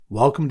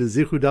Welcome to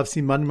Zichru Daf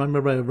Siman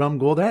Ram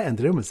Goldar, and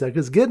today Masechah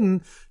is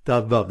Kiddushin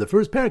Daf Vav, the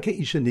first parak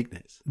Isha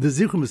Niknes. The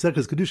Zichru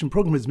Masechah's Kiddushin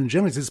program has been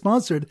generously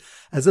sponsored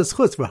as a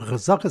schutz for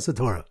Chazakas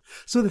Torah.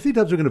 So the three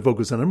topics we're going to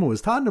focus on. Number one was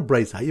taught in a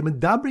brayz.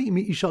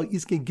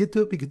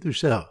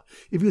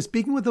 If he was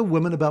speaking with a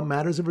woman about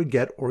matters of her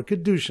get or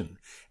Kiddushin,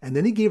 and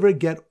then he gave her a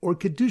get or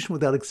Kiddushin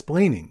without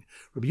explaining,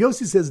 Rabbi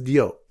Yossi says,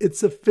 Dio, it's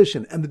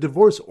sufficient, and the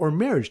divorce or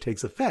marriage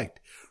takes effect.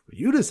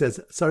 Yehuda says,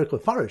 Sarich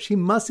Lefarish, he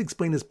must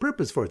explain his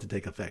purpose for it to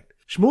take effect.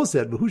 Shmuel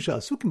said, V'husha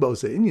asukim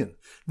ba'osa inyan.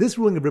 This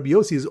ruling of Rabbi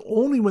Yossi is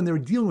only when they were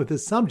dealing with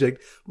this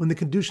subject when the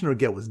Kiddushin or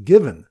get was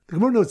given. The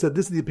Gemara notes that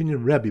this is the opinion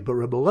of Rebbe, but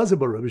Rabbi Elazar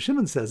bar Rabbi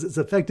Shimon says it's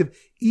effective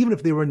even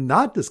if they were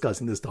not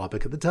discussing this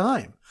topic at the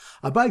time.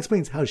 Abai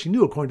explains how she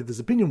knew, according to this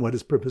opinion, what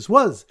his purpose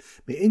was.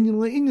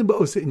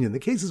 The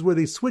cases where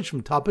they switch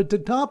from topic to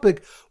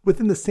topic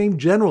within the same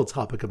general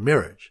topic of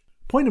marriage.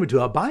 Point number two,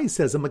 Abai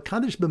says, a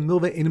Makadish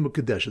b'milva enu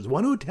mukadesh is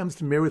one who attempts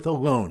to marry with a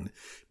loan,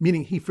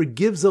 meaning he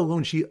forgives a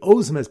loan she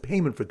owes him as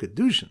payment for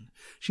Kiddushin.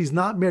 She's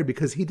not married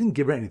because he didn't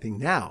give her anything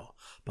now.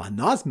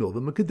 Ba'nas milva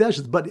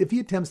mukadesh, but if he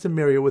attempts to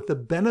marry her with the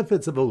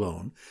benefits of a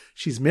loan,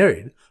 she's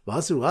married,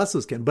 but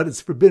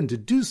it's forbidden to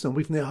do so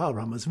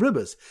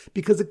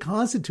because it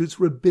constitutes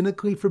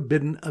rabbinically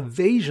forbidden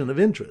evasion of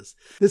interest.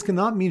 This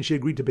cannot mean she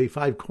agreed to pay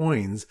 5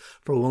 coins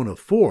for a loan of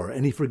 4,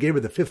 and he forgave her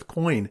the 5th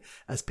coin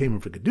as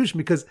payment for Kiddushin,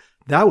 because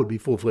that would be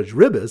full-fledged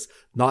ribbis,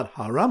 not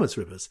haramas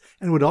ribbis,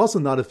 and would also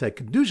not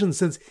affect Kiddushin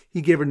since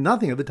he gave her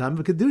nothing at the time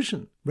of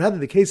Kiddushin. Rather,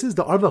 the case is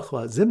the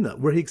arvachla zimna,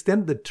 where he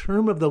extended the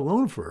term of the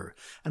loan for her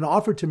and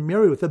offered to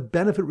marry with a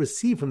benefit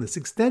received from this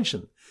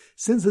extension.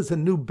 Since it's a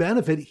new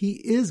benefit, he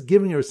is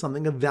giving her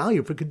something of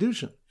value for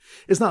Kiddushin.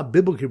 It's not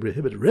biblically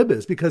prohibited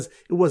ribbis because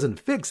it wasn't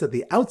fixed at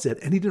the outset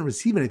and he didn't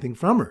receive anything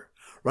from her.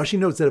 Rashi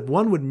notes that if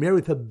one would marry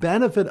with the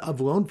benefit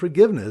of loan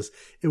forgiveness,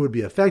 it would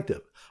be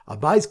effective.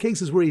 Abai's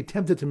case is where he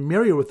attempted to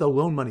marry her with the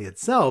loan money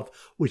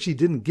itself, which he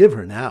didn't give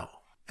her now.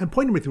 And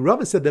point number 3,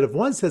 Rava said that if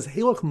one says,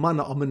 Heloch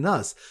mana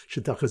almanas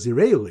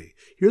shetachazirei,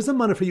 here's a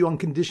money for you on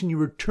condition you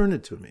return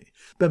it to me.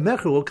 But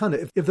mecher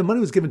lokana, if the money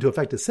was given to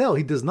effect a sale,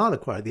 he does not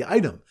acquire the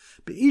item.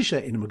 But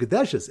isha in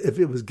mugadeshes, if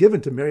it was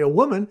given to marry a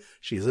woman,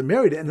 she isn't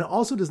married, and it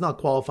also does not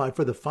qualify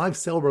for the 5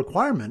 sale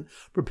requirement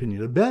for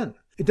Pinyin of Ben.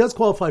 It does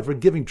qualify for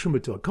giving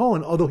truma to a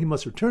Kohen, although he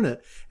must return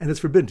it, and it's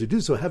forbidden to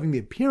do so, having the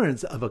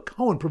appearance of a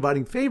Kohen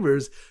providing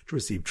favors to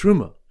receive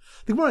truma.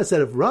 The Gemara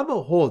said, if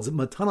Rava holds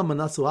matana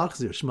manasu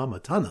achzir shema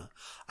matana,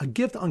 a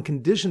gift on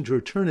condition to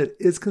return it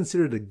is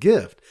considered a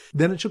gift,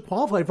 then it should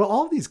qualify for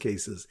all these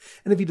cases.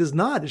 And if he does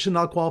not, it should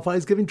not qualify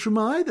as giving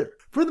truma either.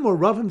 Furthermore,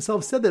 Rava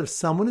himself said that if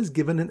someone is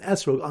given an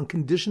esrog on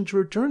condition to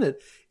return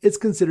it, it's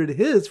considered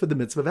his for the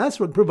mitzvah of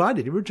esrog,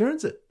 provided he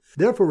returns it.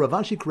 Therefore, Rav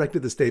Ashi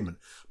corrected the statement.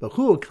 In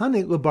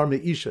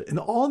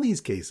all these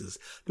cases,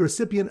 the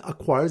recipient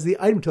acquires the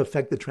item to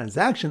effect the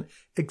transaction,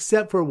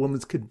 except for a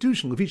woman's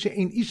Kiddushin,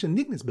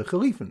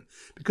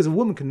 because a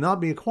woman cannot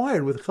be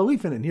acquired with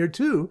chalifin, and here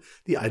too,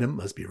 the item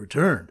must be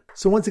returned.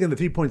 So once again, the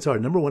 3 points are,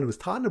 number 1, it was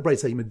taught in a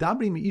brayz, if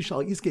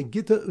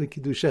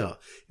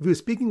he was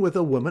speaking with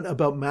a woman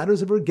about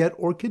matters of her get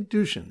or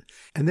Kiddushin,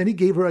 and then he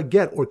gave her a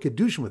get or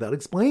Kiddushin without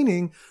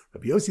explaining,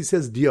 Rabbi Yossi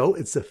says, Dio,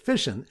 it's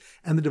sufficient,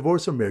 and the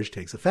divorce or marriage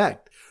takes effect.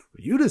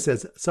 Yehuda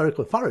says, Sarich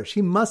Lefarish,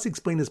 he must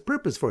explain his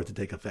purpose for it to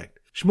take effect.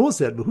 Shmuel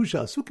said,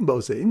 V'husha asukim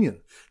ba'osa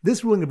inyan.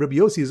 This ruling of Rabbi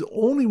Yossi is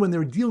only when they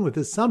were dealing with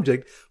this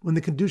subject when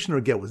the Kiddushin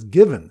or get was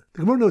given.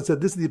 The Gemara notes that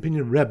this is the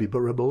opinion of Rebbe, but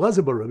Rabbi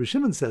Elazar bar Rabbi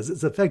Shimon says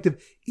it's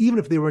effective even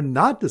if they were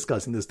not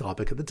discussing this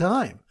topic at the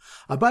time.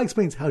 Abai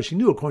explains how she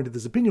knew, according to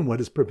this opinion, what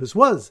his purpose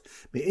was.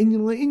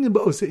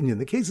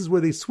 The cases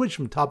where they switch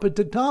from topic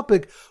to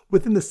topic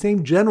within the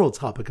same general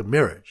topic of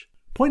marriage.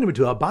 Point number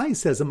 2, Abai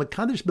says, a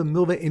Makadish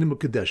b'milva enu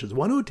mukadesh is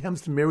one who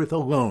attempts to marry with a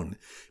loan,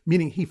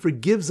 meaning he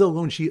forgives a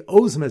loan she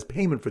owes him as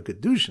payment for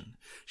Kiddushin.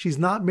 She's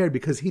not married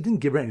because he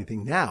didn't give her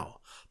anything now.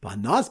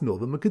 Ba'nas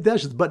milva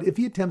mukadesh, but if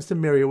he attempts to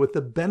marry her with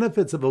the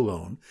benefits of a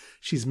loan,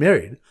 she's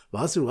married,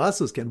 but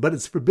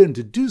it's forbidden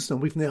to do so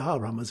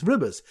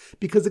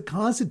because it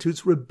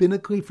constitutes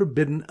rabbinically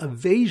forbidden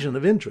evasion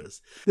of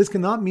interest. This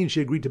cannot mean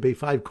she agreed to pay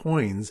 5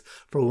 coins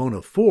for a loan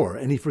of 4,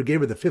 and he forgave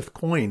her the 5th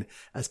coin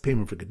as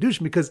payment for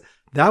Kiddushin, because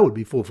that would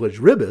be full-fledged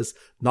ribbis,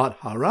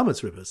 not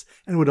haramas ribbis,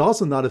 and would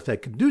also not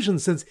affect Kiddushin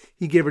since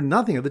he gave her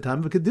nothing at the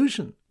time of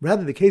Kiddushin.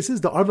 Rather, the case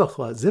is the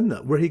arvachla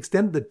zimna, where he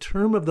extended the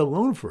term of the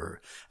loan for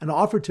her and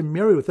offered to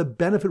marry with a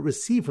benefit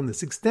received from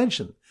this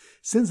extension.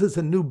 Since it's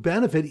a new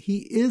benefit, he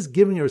is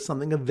giving her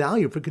something of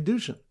value for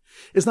Kiddushin.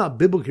 It's not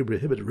biblically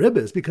prohibited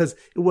ribbis because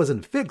it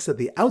wasn't fixed at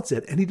the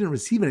outset and he didn't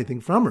receive anything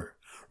from her.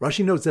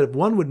 Rashi notes that if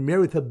one would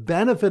marry with the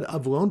benefit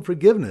of loan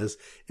forgiveness,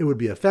 it would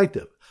be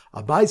effective.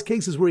 Abai's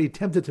case is where he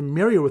attempted to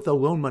marry her with the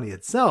loan money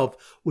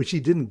itself, which he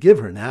didn't give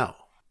her now.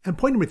 And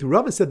point number 3,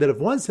 Rava said that if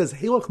one says,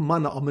 Heloch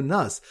mana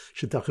almanas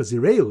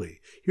shetachazirei,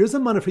 here's a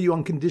money for you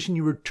on condition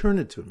you return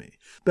it to me.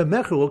 But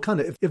mecher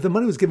lokana, if the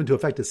money was given to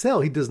effect a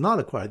sale, he does not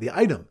acquire the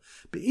item.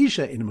 But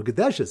isha in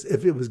mugadeshes,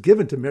 if it was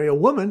given to marry a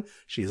woman,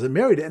 she isn't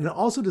married, and it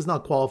also does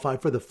not qualify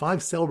for the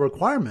 5 sale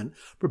requirement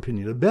for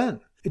Pinyin of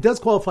Ben. It does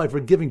qualify for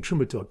giving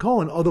truma to a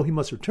Kohen, although he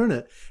must return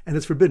it, and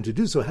is forbidden to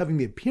do so, having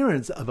the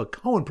appearance of a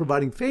Kohen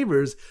providing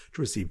favors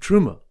to receive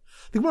truma.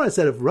 The Gemara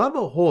said if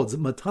Rava holds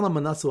matana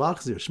manasu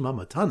achzir shema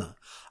matana,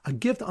 a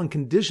gift on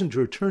condition to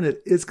return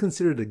it is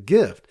considered a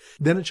gift,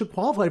 then it should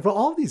qualify for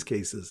all of these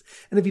cases.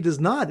 And if he does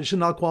not, it should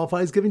not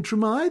qualify as giving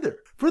truma either.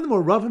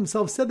 Furthermore, Rav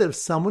himself said that if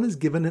someone is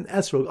given an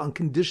esrog on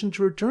condition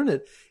to return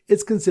it,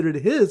 it's considered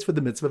his for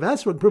the mitzvah of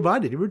esrog,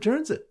 provided he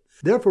returns it.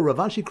 Therefore, Rav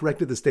Ashi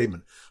corrected the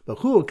statement.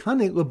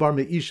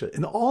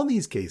 In all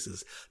these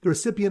cases, the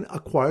recipient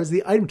acquires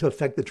the item to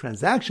affect the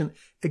transaction,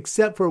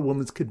 except for a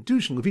woman's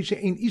Kiddushin,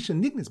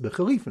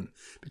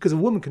 because a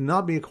woman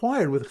cannot be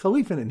acquired with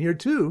chalifin, and here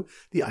too,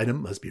 the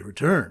item must be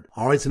returned.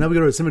 Alright, so now we go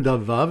to our siman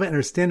daf vav, and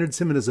our standard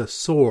siman is a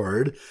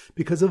sword,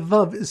 because a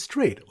vav is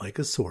straight, like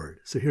a sword.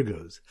 So here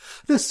goes.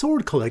 The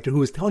sword collector who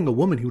was telling a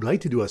woman he would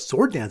like to do a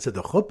sword dance at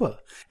the chuppah,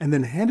 and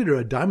then handed her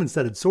a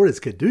diamond-studded sword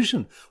as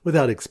Kiddushin,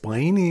 without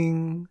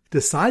explaining,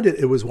 decided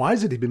it was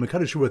wiser to be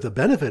Mekadosh with the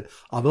benefit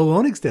of a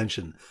loan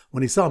extension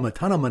when he saw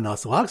Matana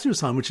Manas Laxir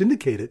sign, which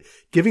indicated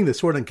giving the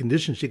sword on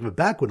condition she give it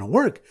back wouldn't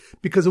work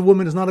because a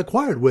woman is not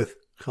acquired with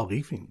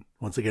Chalifin.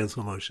 Once again,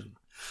 slow motion.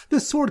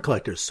 The sword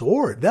collector's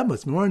sword, that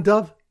must be more in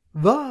Dov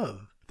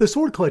Vav. The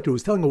sword collector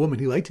was telling a woman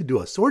he liked to do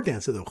a sword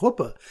dance at the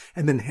chuppah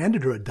and then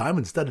handed her a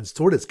diamond-studded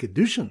sword as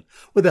Kiddushin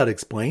without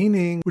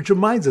explaining, which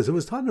reminds us, it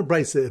was taught in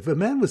Brisa, if a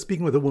man was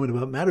speaking with a woman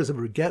about matters of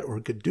her get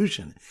or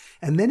Kiddushin,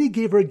 and then he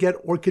gave her a get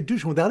or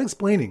Kiddushin without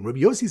explaining,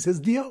 Rabbi Yossi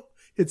says, Dio,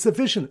 it's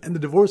sufficient, and the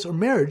divorce or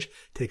marriage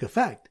take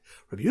effect.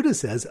 Rabbi Yehuda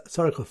says,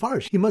 Sarach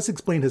Lefarish, he must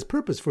explain his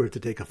purpose for it to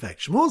take effect.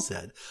 Shmuel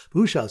said,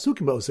 V'husha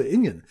asukim ba'osa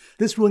inyan.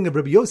 This ruling of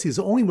Rabbi Yossi is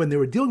only when they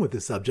were dealing with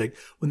this subject,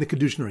 when the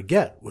Kiddushin or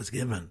get was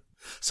given.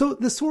 So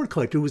the sword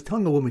collector was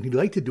telling a woman he'd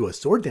like to do a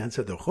sword dance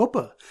at the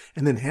chuppah,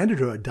 and then handed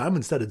her a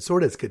diamond-studded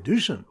sword as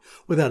Kiddushin,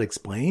 without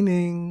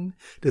explaining,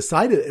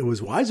 decided it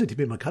was wiser to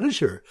be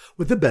Mekadosh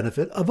with the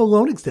benefit of a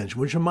loan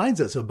extension, which reminds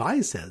us,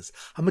 Abai says,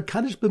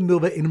 HaMekadosh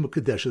b'milva ein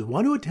Mekadesh, the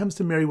one who attempts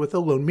to marry with a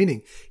loan,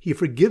 meaning he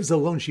forgives the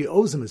loan she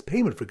owes him as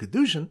payment for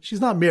Kiddushin,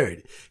 she's not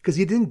married, because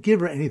he didn't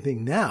give her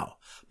anything now.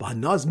 But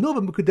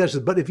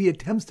if he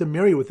attempts to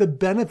marry with the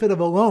benefit of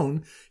a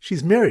loan,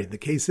 she's married. The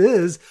case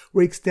is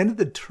where he extended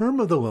the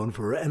term of the loan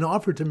for her and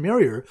offered to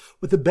marry her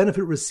with the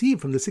benefit received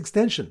from this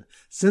extension.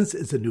 Since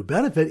it's a new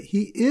benefit,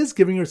 he is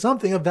giving her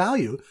something of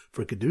value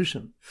for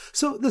Kiddushin.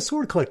 So the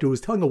sword collector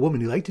was telling a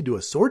woman he liked to do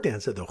a sword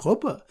dance at the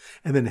chuppah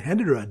and then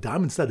handed her a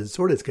diamond-studded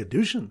sword as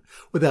Kiddushin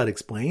without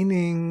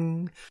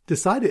explaining,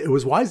 decided it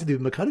was wise to do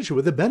Mekadosh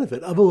with the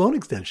benefit of a loan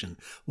extension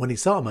when he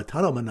saw a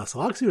Matana Manas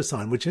Laxir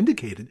sign, which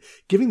indicated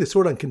giving the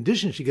sword on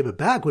condition she give it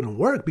back wouldn't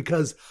work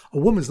because a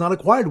woman's not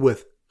acquired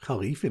with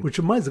Chalifin, which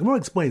reminds, the Gemara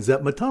explains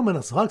that Matana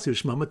Manas Laxir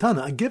Shema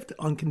Matana, a gift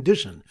on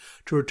condition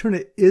to return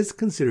it is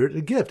considered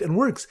a gift and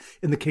works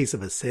in the case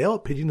of a sale,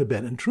 pidyon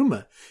haben, and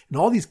truma. In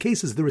all these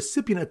cases, the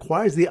recipient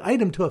acquires the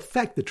item to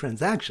affect the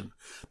transaction.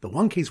 The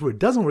one case where it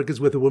doesn't work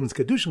is with a woman's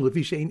Kiddushin,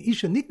 lefi she'ein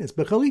isha niknes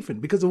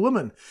bechalifin, because a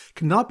woman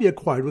cannot be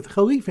acquired with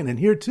Chalifin, and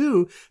here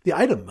too, the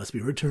item must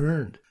be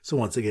returned. So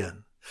once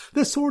again,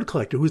 the sword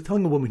collector who was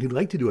telling a woman he'd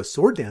like to do a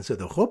sword dance at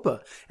the chuppah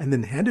and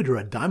then handed her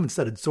a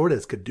diamond-studded sword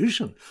as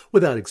Kiddushin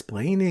without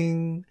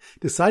explaining,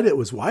 decided it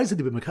was wiser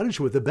to be Mekadosh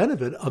with the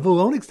benefit of a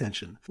loan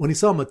extension when he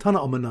saw Matana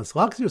al Manas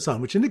Laxir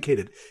sign, which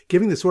indicated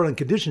giving the sword on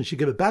condition she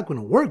give it back when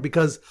it worked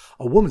because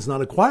a woman's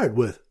not acquired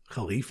with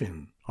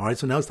Chalifin. Alright,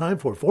 so now it's time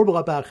for 4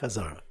 B'Lapach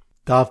Chazara.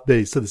 Daf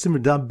Beis. So the Simmer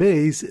Daf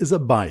Beis is a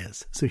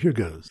bias. So here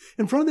goes.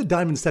 In front of the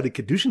diamond-studded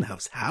Kiddushin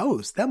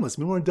house, that must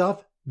be more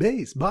Daf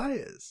Beis,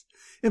 bias.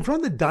 In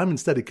front of the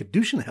diamond-studded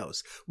Kiddushin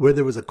house, where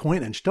there was a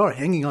coin and star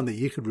hanging on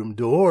the yichud room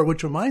door,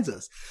 which reminds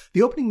us,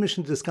 the opening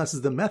mission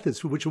discusses the methods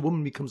through which a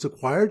woman becomes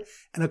acquired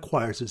and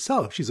acquires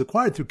herself. She's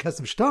acquired through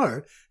kesef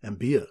shtar and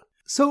bia.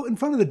 So, in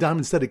front of the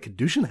diamond-studded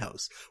Kiddushin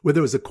house, where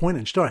there was a coin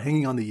and star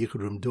hanging on the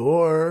yichud room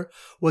door,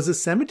 was a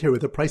cemetery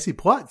with a pricey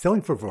plot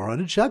selling for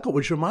 400 shekel,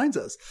 which reminds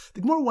us, the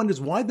Gemara wonders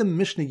why the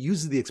Mishnah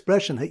uses the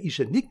expression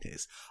ha'isha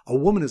niknes, a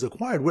woman is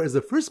acquired, whereas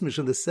the first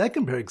Mishnah, the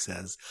second parak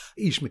says,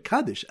 ish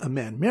mekadesh, a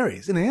man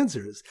marries, and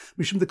answers,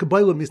 mishum the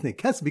kabaylo misne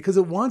kesef, because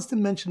it wants to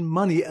mention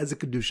money as a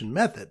Kiddushin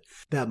method.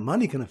 That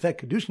money can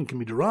affect Kiddushin can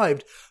be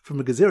derived from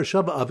a gezer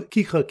shava of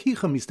kicha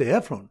kicha miste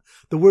Ephron.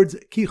 The words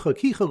kicha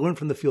kicha learned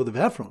from the field of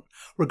Ephron.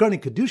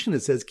 Regarding Kiddushin,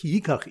 it says, Ki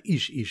yikach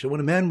ish isha, when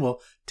a man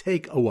will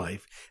take a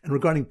wife. And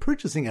regarding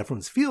purchasing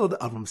Ephron's field,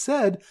 Avram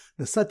said,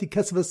 Nasati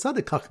kesef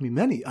asada kach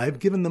mimeni, I have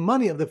given the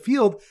money of the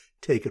field,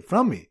 take it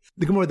from me.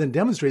 The Gemara then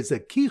demonstrates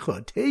that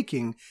kicha,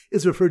 taking,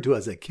 is referred to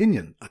as a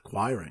kinyan,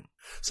 acquiring.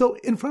 So,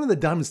 in front of the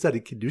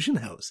diamond-studded Kiddushin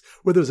house,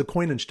 where there was a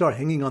coin and star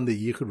hanging on the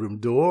yichud room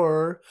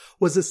door,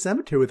 was a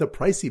cemetery with a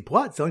pricey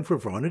plot selling for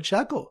 400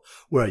 shekel,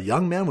 where a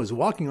young man was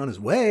walking on his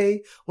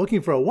way,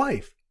 looking for a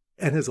wife.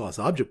 and his lost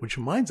object, which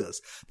reminds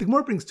us, the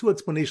Gemara brings two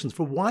explanations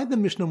for why the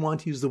Mishnah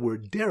wanted to use the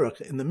word derech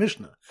in the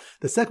Mishnah.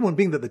 The second one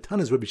being that the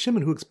Tana is Rabbi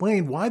Shimon, who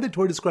explained why the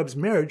Torah describes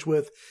marriage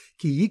with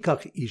ki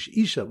yikach ish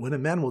isha, when a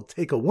man will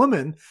take a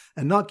woman,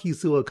 and not ki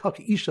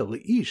yisukach isha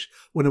leish,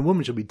 when a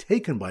woman shall be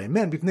taken by a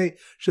man, because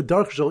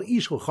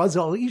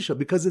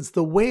it's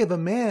the way of a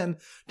man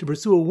to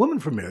pursue a woman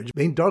for marriage,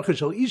 but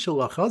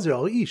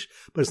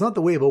it's not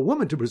the way of a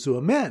woman to pursue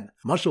a man.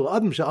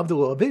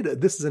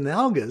 This is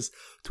analogous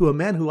to a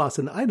man who lost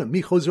an item,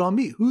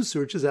 who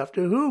searches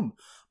after whom?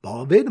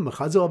 So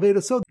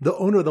the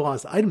owner of the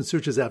lost item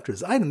searches after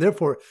his item.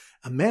 Therefore,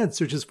 a man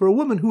searches for a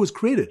woman who was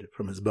created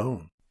from his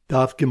bone.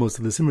 Daf Gimel,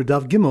 so the Simmer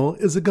Daf Gimel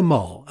is a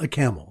gamal, a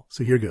camel.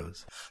 So here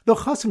goes. The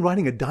chassan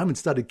riding a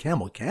diamond-studded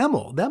camel,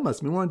 that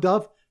must mean we're on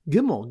Daf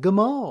Gimel,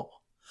 gamal.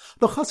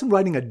 The chassan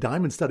riding a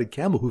diamond-studded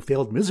camel who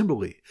failed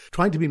miserably,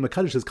 trying to be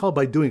Makadosh is called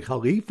by doing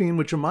chalifin,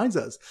 which reminds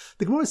us,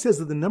 the Gemara says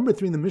that the number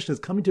 3 in the Mishnah is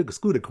coming to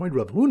exclude, according to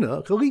Rav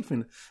Huna,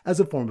 chalifin as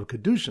a form of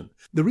Kiddushin.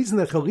 The reason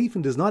that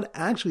chalifin does not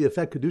actually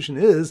affect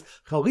Kiddushin is,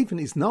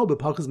 chalifin is now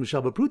b'pachas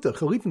mishava pruta.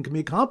 Chalifin can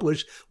be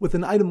accomplished with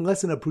an item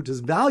less than a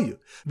pruta's value.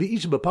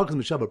 V'isha b'pachas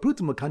mishava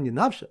pruta makanya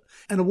nafsha.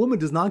 And a woman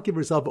does not give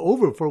herself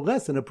over for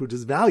less than a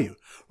pruta's value.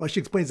 Rashi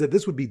explains that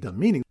this would be dumb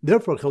meaning.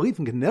 Therefore,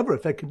 chalifin can never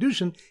affect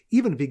Kiddushin,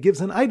 even if he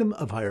gives an item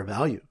of higher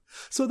value.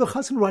 So the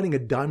chassan riding a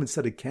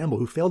diamond-studded camel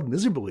who failed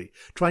miserably,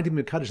 trying to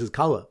be Mekadosh his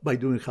kala by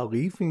doing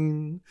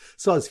chalifin,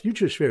 saw his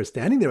future shver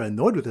standing there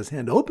annoyed with his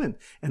hand open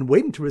and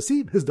waiting to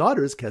receive his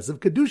daughter's kesef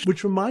Kiddushin,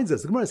 which reminds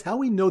us, the Gemara is how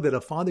we know that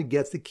a father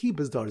gets to keep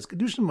his daughter's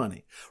Kiddushin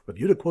money. Rav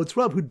Yehuda quotes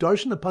Rav, who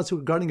darshan a pasuk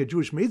regarding a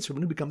Jewish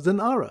maidservant who becomes an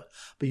ara,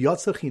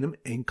 v'yatzachinam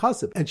ein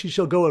kasef, and she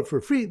shall go out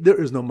for free,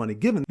 there is no money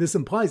given. This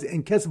implies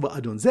ein kesef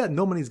adon zeh,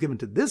 no money is given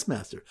to this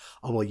master,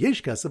 aval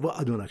yesh kesef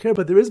adon acher,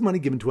 but there is money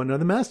given to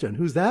another master, and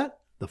who's that?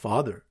 The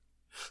father.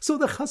 So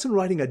the chassan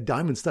riding a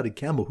diamond-studded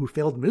camel who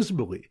failed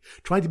miserably,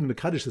 trying to be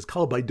Mekadosh his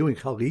kala by doing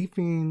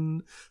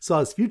chalifin, saw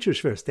his future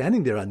shver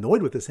standing there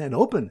annoyed with his hand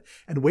open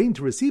and waiting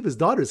to receive his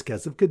daughter's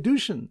kesef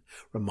Kiddushin,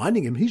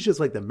 reminding him he's just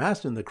like the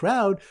master in the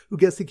crowd who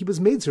gets to keep his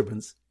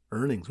maidservants'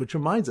 earnings, which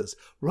reminds us,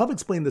 Rav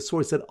explained the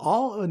source that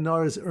all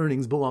Nara's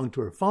earnings belong to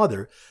her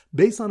father,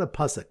 based on a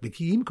pasuk,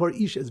 V'kiyim kor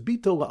ish es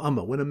bito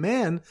la'ama, when a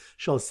man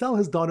shall sell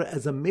his daughter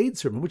as a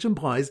maidservant, which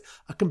implies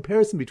a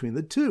comparison between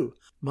the two.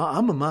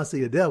 Ma'ama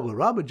masa yadeh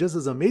l'rabba, just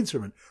as a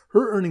maidservant,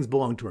 her earnings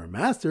belong to her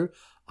master.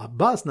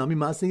 Abbas nami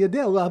masa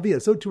yadeh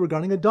la'aviyah, so too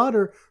regarding a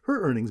daughter,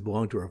 her earnings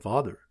belong to her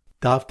father.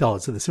 Daf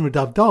Dalet, so the Simmer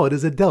Daf Dalet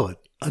is a delet,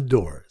 a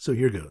door. So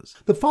here goes.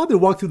 The father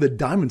walked through the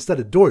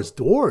diamond-studded doors.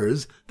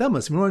 Doors? That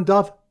must be more on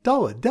Daf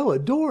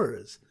Dalet,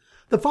 doors.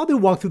 The father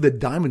walked through the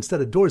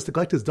diamond-studded doors to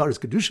collect his daughter's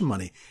Kiddushin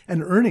money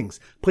and earnings,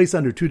 placed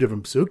under 2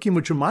 different psukim,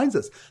 which reminds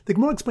us, the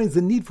Gemara explains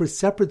the need for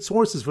separate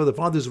sources for the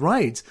father's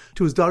rights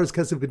to his daughter's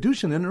kesef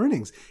Kiddushin and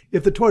earnings.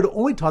 If the Torah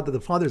only taught that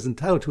the father is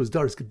entitled to his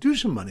daughter's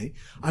Kiddushin money,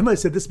 I might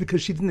say this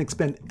because she didn't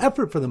expend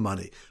effort for the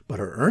money, but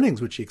her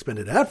earnings, which she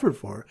expended effort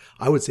for,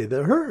 I would say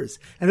they're hers.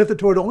 And if the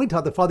Torah only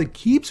taught the father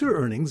keeps her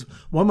earnings,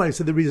 one might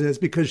say the reason is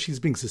because she's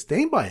being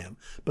sustained by him,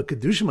 but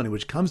Kiddushin money,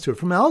 which comes to her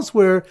from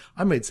elsewhere,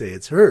 I might say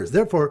it's hers.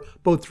 Therefore,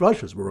 both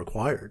drushes were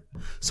required.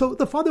 So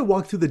the father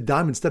walked through the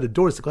diamond-studded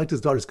doors to collect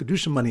his daughter's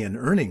Kiddushin money and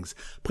earnings,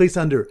 placed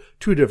under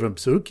 2 different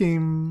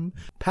psukim,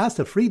 past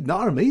a freed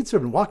Na'ar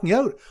maidservant walking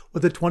out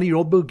with a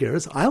 20-year-old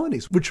Bulgaris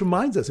Islandese, which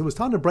reminds us, it was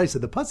taught in Brisa,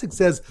 the pasuk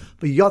says,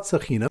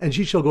 V'yatzachina, and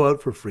she shall go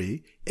out for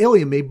free,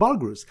 Elia me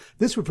bagrus.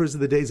 This refers to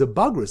the days of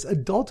bagrus,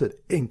 adulthood.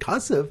 In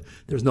kasev,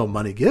 there's no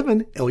money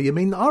given, Elia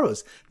me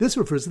na'aros. This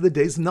refers to the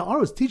days of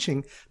na'aros,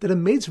 teaching that a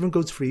maidservant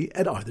goes free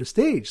at either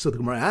stage. So the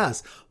Gemara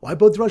asks, why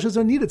both drushes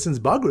are needed, since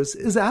bagrus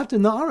is after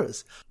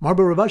na'aros? Marba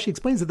Ravashi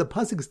explains that the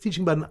pasuk is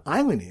teaching about an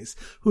Islandese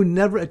who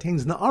never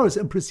attains na'aros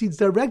and proceeds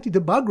directly to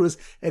bagrus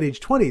at age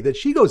 20, that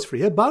she goes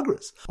free at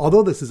bagrus.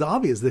 Although this is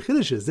obvious, the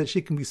chiddush is that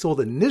she can be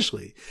sold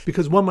initially,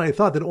 because one might have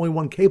thought that only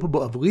one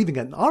capable of leaving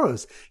at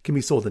na'aros can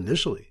be sold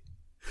initially.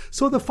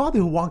 So the father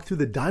who walked through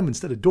the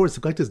diamond-studded doors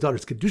to collect his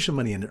daughter's Kiddushin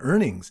money and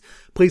earnings,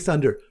 placed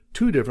under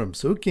 2 different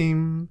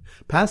psukim,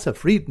 past a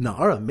freed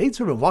Na'ara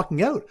maidservant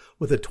walking out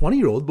with a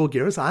 20-year-old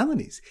Bulgaris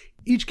Islandese,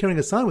 each carrying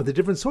a sign with a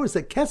different source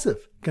that kesef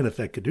can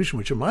affect Kiddushin,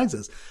 which reminds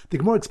us, the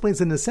Gemara explains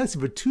the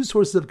necessity for 2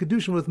 sources of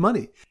Kiddushin with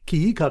money,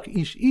 ki yikach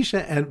ish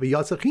isha and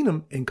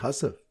v'yatzachinam in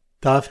kasef.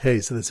 Daf Hey,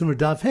 so the Simmer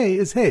Daf Hey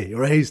is hay,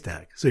 or a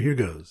haystack. So here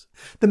goes.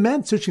 The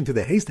man searching through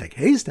the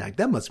haystack,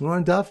 that must be more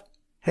on Daf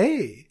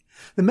Hey.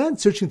 The man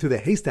searching through the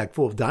haystack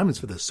full of diamonds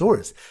for the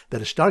source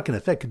that a shtar can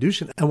affect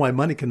Kiddushin and why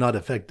money cannot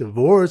affect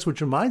divorce,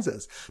 which reminds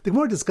us, the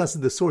Gemara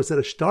discusses the source that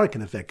a shtar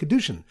can affect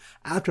Kiddushin.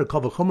 After a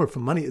kal v'chomer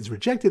from money is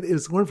rejected, it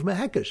is learned from a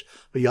hekesh.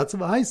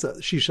 V'yatzav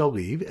ha'isa, she shall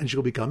leave and she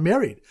will become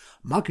married.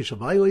 Makish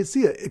avayo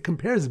yitzia, it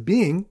compares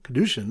being,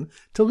 Kiddushin,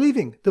 to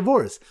leaving,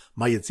 divorce.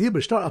 Ma yitzia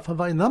b'shtar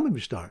afavay namin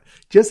b'shtar.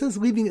 Just as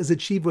leaving is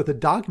achieved with a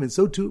document,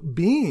 so too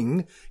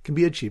being can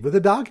be achieved with a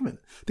document.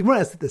 The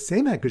Gemara asks that the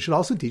same hekesh should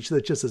also teach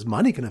that just as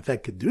money can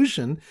affect Kiddushin,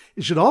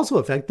 it should also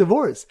affect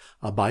divorce.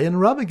 Abaye and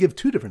Rava give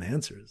 2 different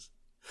answers.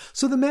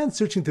 So the man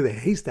searching through the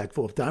haystack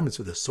full of diamonds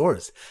for the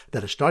source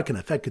that a star can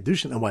affect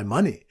Kiddushin and why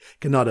money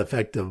cannot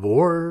affect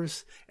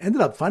divorce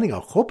ended up finding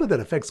a chuppah that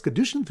affects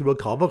Kiddushin through a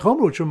kal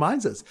v'chomer, which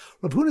reminds us,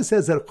 Rav Huna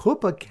says that a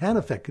chuppah can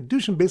affect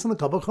Kiddushin based on a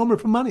kal v'chomer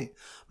for money.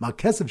 Ma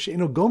kesef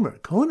she'eno gomer,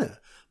 kona.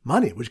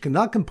 Money, which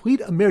cannot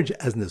complete a marriage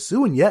as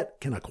nesu and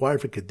yet can acquire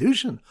for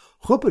Kiddushin.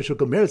 Chuppah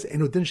shokomeres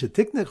eno din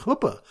shetikne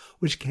chuppah,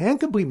 which can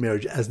complete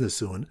marriage as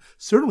nesuin,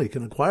 certainly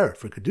can acquire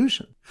for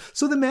Kiddushin.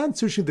 So the man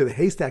searching through the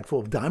haystack full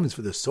of diamonds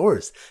for the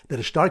source that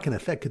a star can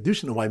affect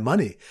Kiddushin and why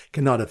money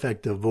cannot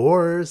affect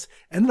divorce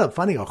ended up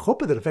finding a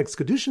chuppah that affects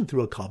Kiddushin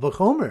through a kal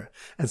v'chomer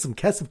and some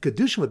kesef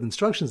Kiddushin with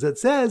instructions that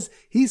says,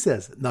 he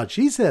says, not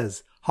she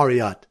says,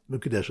 Hariyat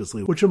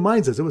Mukadeshesli, which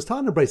reminds us it was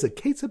taught in a brayso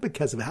Ketzah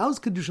B'Kesef, how is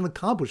Kiddushin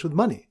accomplished with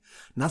money?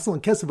 Nasal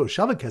and Kesef or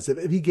Shava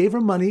Kesef, if he gave her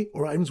money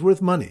or items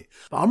worth money.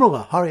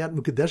 V'amrola Hariyat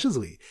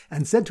Mukadeshesli,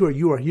 and said to her,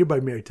 you are hereby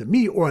married to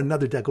me, or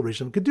another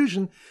declaration of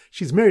Kiddushin.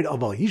 She's married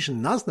Aval Hishin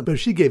Nasna, but if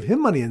she gave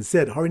him money and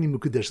said, Harini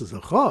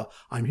Mukadesheslecha,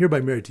 I'm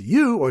hereby married to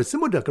you, or a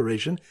similar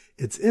declaration,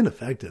 it's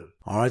ineffective.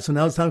 Alright, so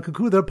now it's time to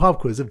conclude our pop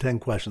quiz of 10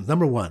 questions.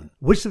 Number 1.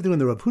 Which of the when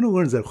the Rav Huna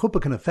learns that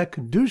chuppah can affect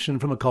Kiddushin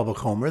from a kal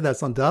v'chomer,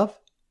 that's on Daf?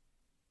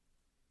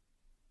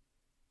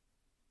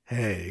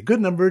 Hey, good.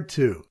 Number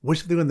 2.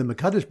 Which of the when the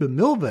Mekadesh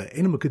b'milveh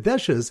ain't a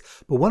Mekadeshes,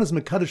 but one is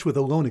Mekadesh with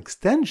a loan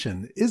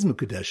extension is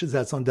Mekadeshes,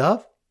 that's on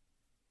Daf?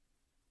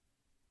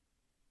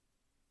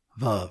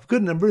 Vav.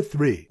 Good. Number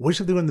 3. Which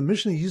of the when the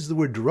Mishnah uses the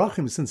word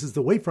drachim since it's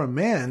the way for a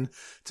man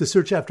to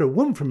search after a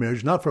woman for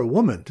marriage, not for a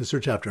woman to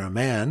search after a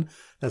man,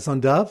 that's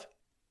on Daf?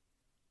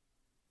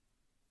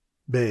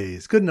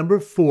 Bays. Good. Number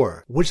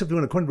 4. Which of the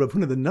when according to Rav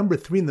Huna the number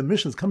 3 in the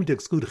Mishnah is coming to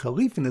exclude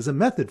Chalifin as a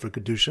method for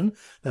Kiddushin,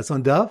 that's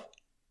on Daf?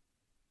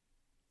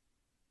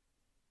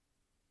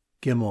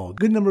 Gimel.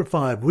 Good. Number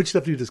 5. Which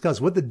stuff do you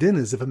discuss? What the din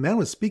is if a man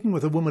was speaking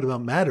with a woman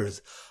about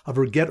matters of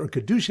her get or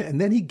Kiddushin,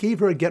 and then he gave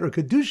her a get or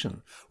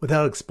Kiddushin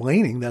without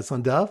explaining, that's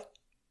on Daf?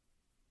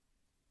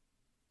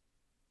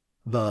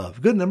 Vav.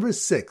 Good. Number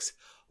 6.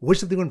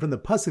 Which of the one from the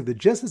pasuk that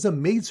just as a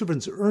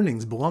maidservant's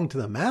earnings belong to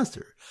the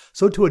master,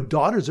 so to a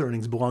daughter's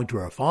earnings belong to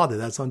her father,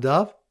 that's on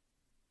Daf?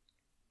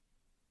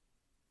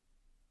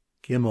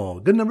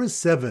 Gimel. Good. Number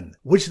 7.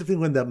 Which is the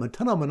one that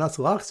Matana Manas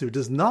Lachzir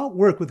does not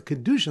work with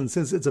Kiddushin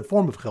since it's a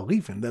form of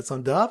Chalifin. That's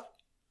on Daf?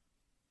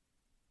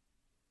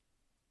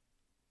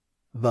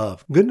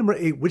 Vav. Good. Number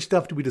 8. Which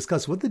Daf do we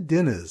discuss what the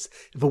din is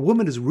if a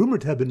woman is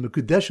rumored to have been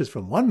Mekudeshes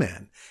from one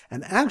man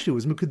and actually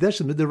was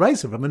Mekudeshes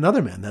Midiraisa from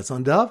another man? That's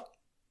on Daf?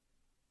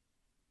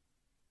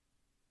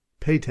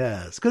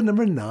 Peitas. Good.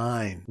 Number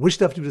 9. Which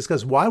stuff do we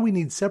discuss why we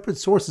need separate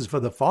sources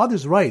for the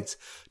father's rights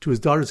to his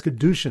daughter's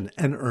Kiddushin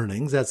and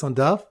earnings? That's on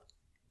Daf?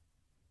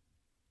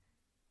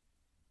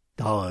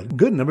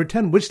 Good. Number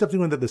 10. Which stuff do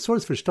you know that the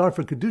source for star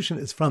for Kiddushin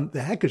is from the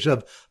Hekesh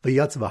of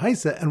Vayatz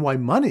V'Haisa and why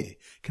money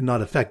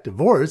cannot affect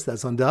divorce?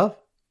 That's on Daf.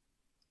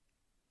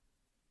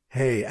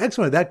 Hey,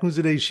 excellent. That concludes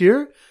today's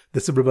shir.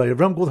 This is Rabbi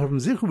Avram Goldhar from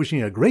Zichu wishing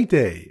you a great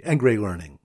day and great learning.